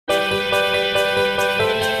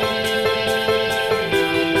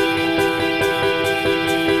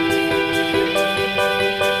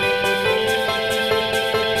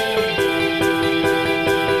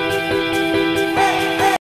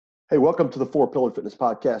Welcome to the Four Pillar Fitness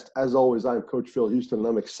Podcast. As always, I'm Coach Phil Houston, and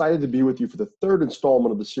I'm excited to be with you for the third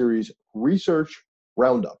installment of the series, Research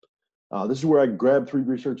Roundup. This is where I grab 3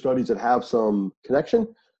 research studies that have some connection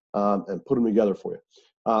and put them together for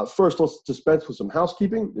you. First, let's dispense with some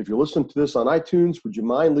housekeeping. If you're listening to this on iTunes, would you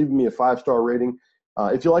mind leaving me a 5-star rating?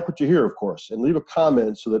 If you like what you hear, of course, and leave a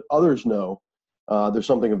comment so that others know there's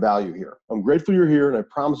something of value here. I'm grateful you're here, and I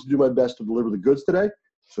promise to do my best to deliver the goods today.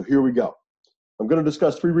 So here we go. I'm going to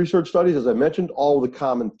discuss 3 research studies, as I mentioned, all with a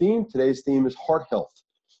common theme. Today's theme is heart health.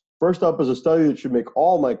 First up is a study that should make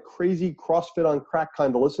all my crazy CrossFit on crack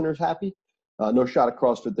kind of listeners happy. No shot at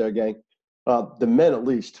CrossFit there, gang. The men, at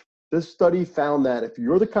least. This study found that if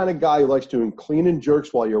you're the kind of guy who likes doing clean and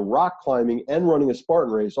jerks while you're rock climbing and running a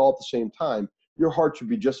Spartan race all at the same time, your heart should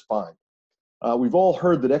be just fine. We've all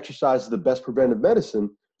heard that exercise is the best preventive medicine.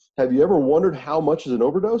 Have you ever wondered how much is an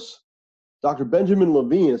overdose? Dr. Benjamin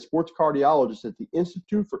Levine, a sports cardiologist at the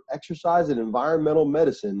Institute for Exercise and Environmental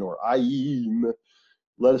Medicine, or IEM,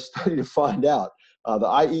 led a study to find out. The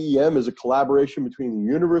IEM is a collaboration between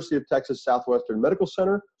the University of Texas Southwestern Medical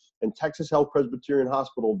Center and Texas Health Presbyterian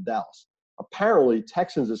Hospital of Dallas. Apparently,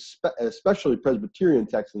 Texans, especially Presbyterian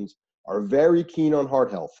Texans, are very keen on heart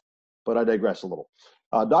health, but I digress a little.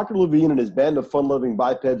 Dr. Levine and his band of fun-loving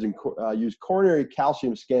bipeds used coronary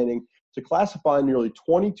calcium scanning to classify nearly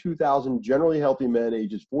 22,000 generally healthy men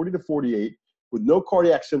ages 40 to 48 with no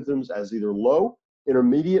cardiac symptoms as either low,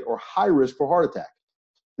 intermediate, or high risk for heart attack.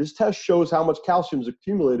 This test shows how much calcium is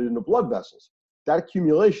accumulated in the blood vessels. That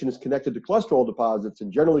accumulation is connected to cholesterol deposits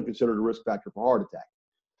and generally considered a risk factor for heart attack.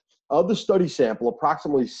 Of the study sample,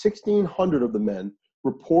 approximately 1,600 of the men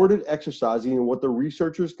reported exercising in what the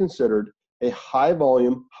researchers considered a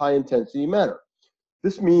high-volume, high-intensity manner.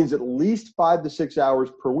 This means at least 5 to 6 hours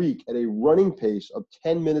per week at a running pace of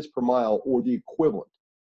 10 minutes per mile, or the equivalent,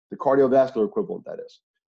 the cardiovascular equivalent, that is.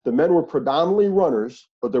 The men were predominantly runners,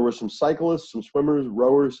 but there were some cyclists, some swimmers,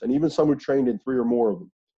 rowers, and even some who trained in 3 or more of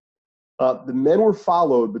them. The men were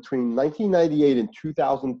followed between 1998 and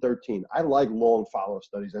 2013. I like long follow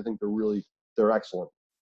studies. I think they're excellent.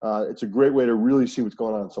 It's a great way to really see what's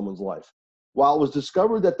going on in someone's life. While it was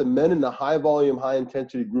discovered that the men in the high-volume,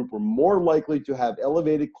 high-intensity group were more likely to have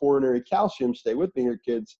elevated coronary calcium, stay with me here,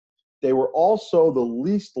 kids, they were also the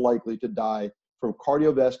least likely to die from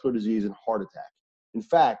cardiovascular disease and heart attack. In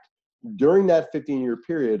fact, during that 15-year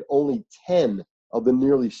period, only 10 of the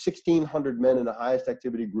nearly 1,600 men in the highest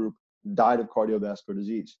activity group died of cardiovascular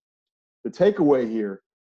disease. The takeaway here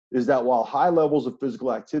is that while high levels of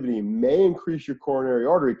physical activity may increase your coronary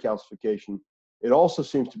artery calcification, it also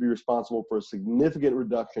seems to be responsible for a significant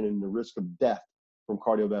reduction in the risk of death from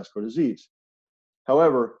cardiovascular disease.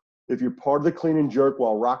 However, if you're part of the clean and jerk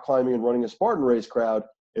while rock climbing and running a Spartan race crowd,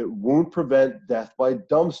 it won't prevent death by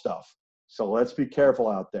dumb stuff. So let's be careful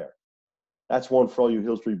out there. That's one for all you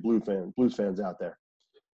Hill Street Blues fans out there.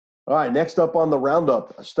 All right, next up on the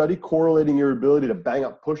roundup, a study correlating your ability to bang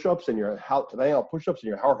out push-ups and your heart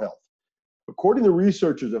health. According to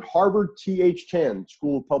researchers at Harvard T.H. Chan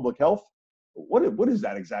School of Public Health, what is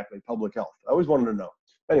that exactly, public health? I always wanted to know.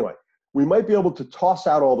 Anyway, we might be able to toss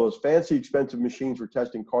out all those fancy, expensive machines for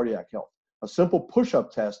testing cardiac health. A simple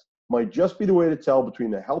push-up test might just be the way to tell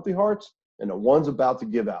between the healthy hearts and the ones about to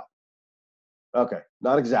give out. Okay,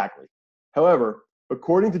 not exactly. However,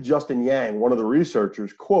 according to Justin Yang, one of the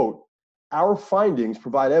researchers, quote, "Our findings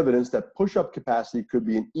provide evidence that push-up capacity could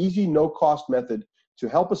be an easy, no-cost method to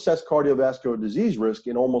help assess cardiovascular disease risk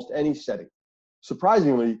in almost any setting.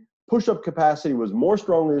 Surprisingly, push-up capacity was more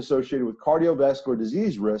strongly associated with cardiovascular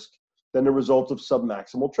disease risk than the results of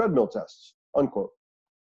submaximal treadmill tests," unquote.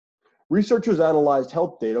 Researchers analyzed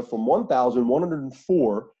health data from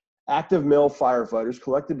 1,104 active male firefighters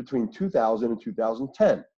collected between 2000 and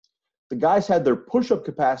 2010. The guys had their push-up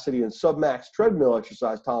capacity and submax treadmill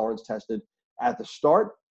exercise tolerance tested at the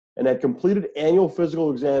start and had completed annual physical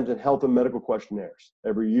exams and health and medical questionnaires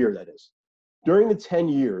every year, that is. During the 10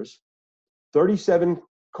 years, 37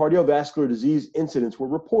 cardiovascular disease incidents were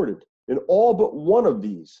reported. In all but one of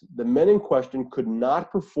these, the men in question could not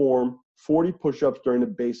perform 40 push-ups during the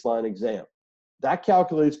baseline exam. That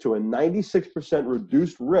calculates to a 96%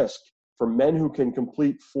 reduced risk for men who can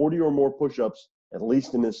complete 40 or more push-ups, at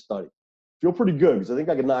least in this study. Feel pretty good, because I think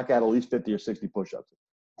I could knock out at least 50 or 60 push-ups.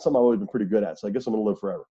 Something I've always been pretty good at, so I guess I'm going to live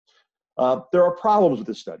forever. There are problems with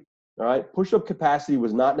this study. All right, push-up capacity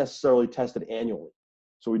was not necessarily tested annually,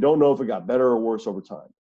 so we don't know if it got better or worse over time.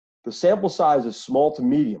 The sample size is small to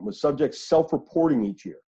medium, with subjects self-reporting each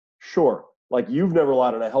year. Sure, like you've never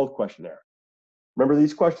lied on a health questionnaire. Remember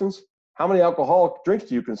these questions? How many alcoholic drinks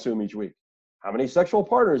do you consume each week? How many sexual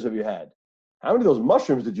partners have you had? How many of those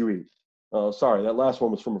mushrooms did you eat? Oh, sorry, that last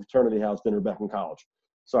one was from a fraternity house dinner back in college.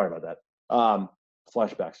 Sorry about that.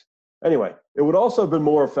 Flashbacks. Anyway, it would also have been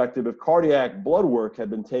more effective if cardiac blood work had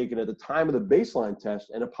been taken at the time of the baseline test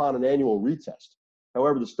and upon an annual retest.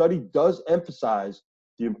 However, the study does emphasize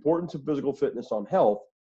the importance of physical fitness on health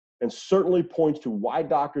and certainly points to why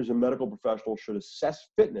doctors and medical professionals should assess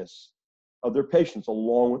fitness of their patients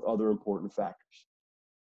along with other important factors.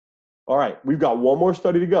 All right, we've got one more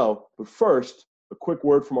study to go, but first, a quick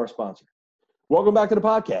word from our sponsor. Welcome back to the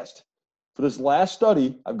podcast. For this last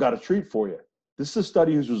study, I've got a treat for you. This is a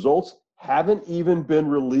study whose results haven't even been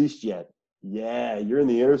released yet. Yeah, you're in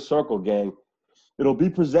the inner circle, gang. It'll be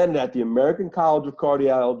presented at the American College of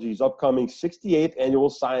Cardiology's upcoming 68th annual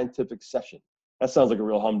scientific session. That sounds like a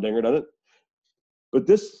real humdinger, doesn't it? But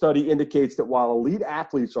this study indicates that while elite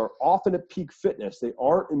athletes are often at peak fitness, they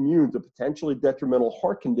aren't immune to potentially detrimental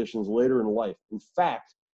heart conditions later in life. In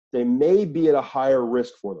fact, they may be at a higher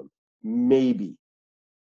risk for them. Maybe.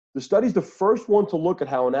 The study is the first one to look at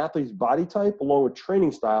how an athlete's body type, along with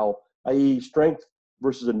training style, i.e. strength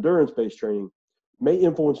versus endurance-based training, may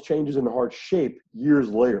influence changes in the heart shape years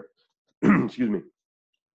later. Excuse me.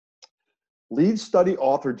 Lead study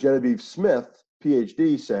author Genevieve Smith,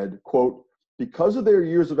 PhD, said, quote, because of their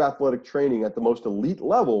years of athletic training at the most elite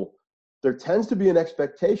level, there tends to be an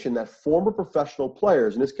expectation that former professional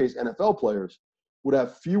players, in this case NFL players, would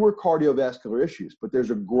have fewer cardiovascular issues. But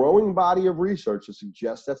there's a growing body of research that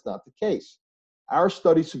suggests that's not the case. Our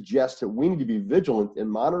study suggests that we need to be vigilant in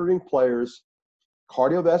monitoring players'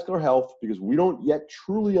 cardiovascular health because we don't yet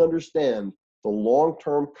truly understand the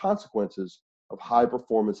long-term consequences of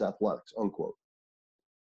high-performance athletics, unquote.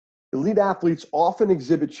 Elite athletes often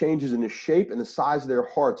exhibit changes in the shape and the size of their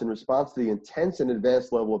hearts in response to the intense and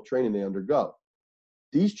advanced level of training they undergo.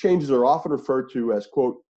 These changes are often referred to as,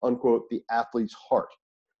 quote, unquote, the athlete's heart.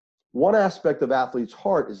 One aspect of athlete's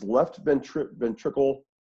heart is left ventricle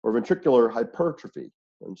or ventricular hypertrophy.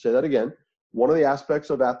 Let me say that again. One of the aspects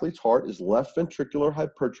of athlete's heart is left ventricular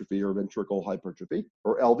hypertrophy or ventricle hypertrophy,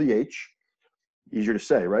 or LVH. Easier to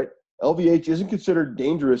say, right? LVH isn't considered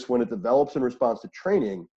dangerous when it develops in response to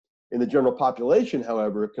training. In the general population,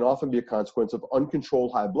 however, it can often be a consequence of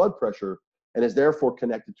uncontrolled high blood pressure and is therefore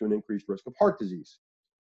connected to an increased risk of heart disease.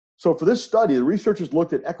 So for this study, the researchers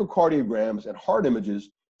looked at echocardiograms and heart images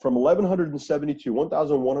from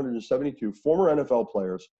 1,172 former NFL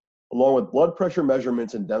players, along with blood pressure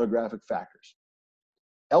measurements and demographic factors.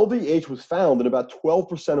 LVH was found in about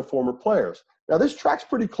 12% of former players. Now, this tracks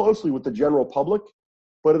pretty closely with the general public,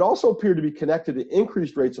 but it also appeared to be connected to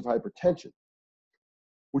increased rates of hypertension,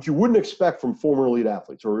 which you wouldn't expect from former elite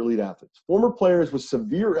athletes or elite athletes. Former players with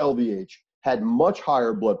severe LVH had much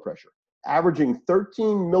higher blood pressure, averaging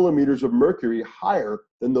 13 millimeters of mercury higher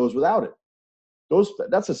than those without it.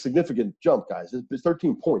 That's a significant jump, guys. It's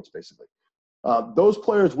 13 points, basically. Those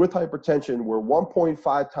players with hypertension were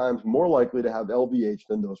 1.5 times more likely to have LVH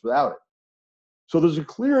than those without it. So there's a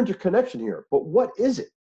clear interconnection here, but what is it?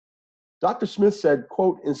 Dr. Smith said,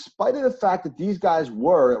 quote, in spite of the fact that these guys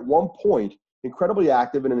were at one point incredibly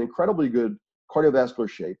active and in incredibly good cardiovascular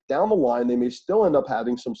shape, down the line, they may still end up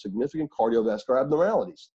having some significant cardiovascular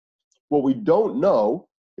abnormalities. What we don't know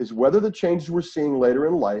is whether the changes we're seeing later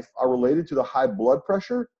in life are related to the high blood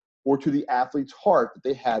pressure or to the athlete's heart that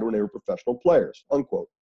they had when they were professional players, unquote.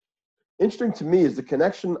 Interesting to me is the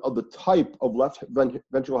connection of the type of left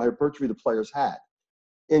ventricular hypertrophy the players had.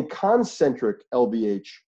 In concentric LVH,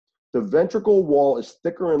 the ventricle wall is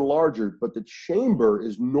thicker and larger, but the chamber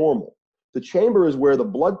is normal. The chamber is where the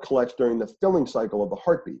blood collects during the filling cycle of the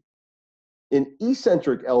heartbeat. In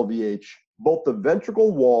eccentric LVH, both the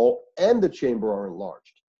ventricle wall and the chamber are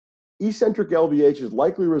enlarged. Eccentric LVH is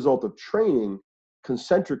likely a result of training,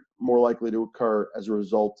 concentric more likely to occur as a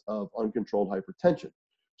result of uncontrolled hypertension.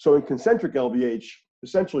 So in concentric LVH,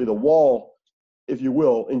 essentially the wall, if you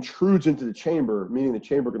will, intrudes into the chamber, meaning the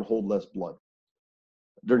chamber can hold less blood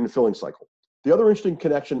during the filling cycle. The other interesting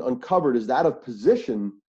connection uncovered is that of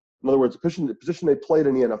position, in other words, the position they played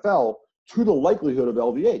in the NFL, to the likelihood of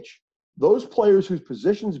LVH. Those players whose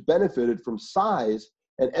positions benefited from size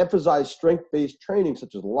and emphasized strength-based training,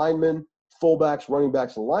 such as linemen, fullbacks, running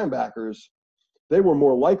backs, and linebackers, they were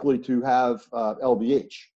more likely to have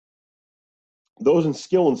LVH. Those in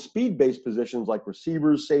skill and speed-based positions like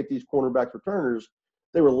receivers, safeties, cornerbacks, returners,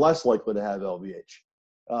 they were less likely to have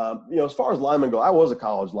LVH. As far as linemen go, I was a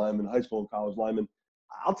college lineman, high school and college lineman.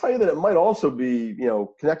 I'll tell you that it might also be,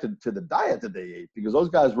 connected to the diet that they ate because those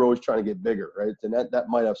guys were always trying to get bigger, right? And that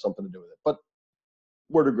might have something to do with it. But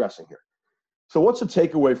we're digressing here. So what's the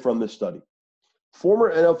takeaway from this study?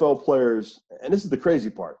 Former NFL players, and this is the crazy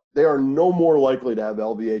part, they are no more likely to have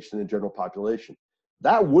LVH than the general population.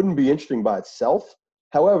 That wouldn't be interesting by itself.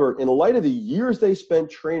 However, in light of the years they spent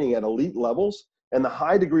training at elite levels and the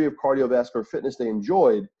high degree of cardiovascular fitness they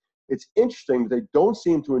enjoyed, it's interesting that they don't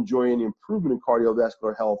seem to enjoy any improvement in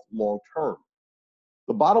cardiovascular health long term.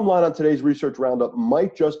 The bottom line on today's research roundup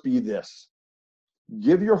might just be this: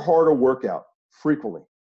 give your heart a workout frequently.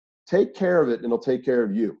 Take care of it and it'll take care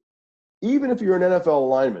of you. Even if you're an NFL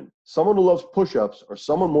lineman, someone who loves push-ups, or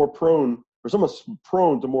someone's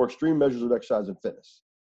prone to more extreme measures of exercise and fitness.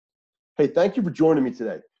 Hey, thank you for joining me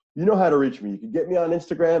today. You know how to reach me. You can get me on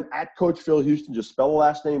Instagram at Coach Phil Houston. Just spell the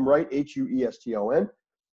last name right, Hueston.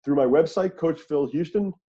 Through my website,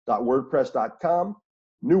 coachphilhouston.wordpress.com.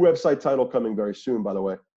 New website title coming very soon, by the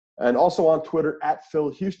way. And also on Twitter at Phil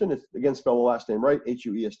Houston. It's, again, spell the last name right,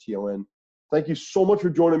 Hueston. Thank you so much for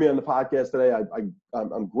joining me on the podcast today.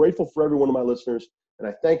 I'm grateful for every one of my listeners, and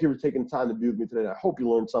I thank you for taking the time to be with me today. I hope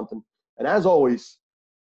you learned something. And as always,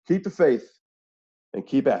 keep the faith and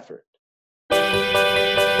keep after it.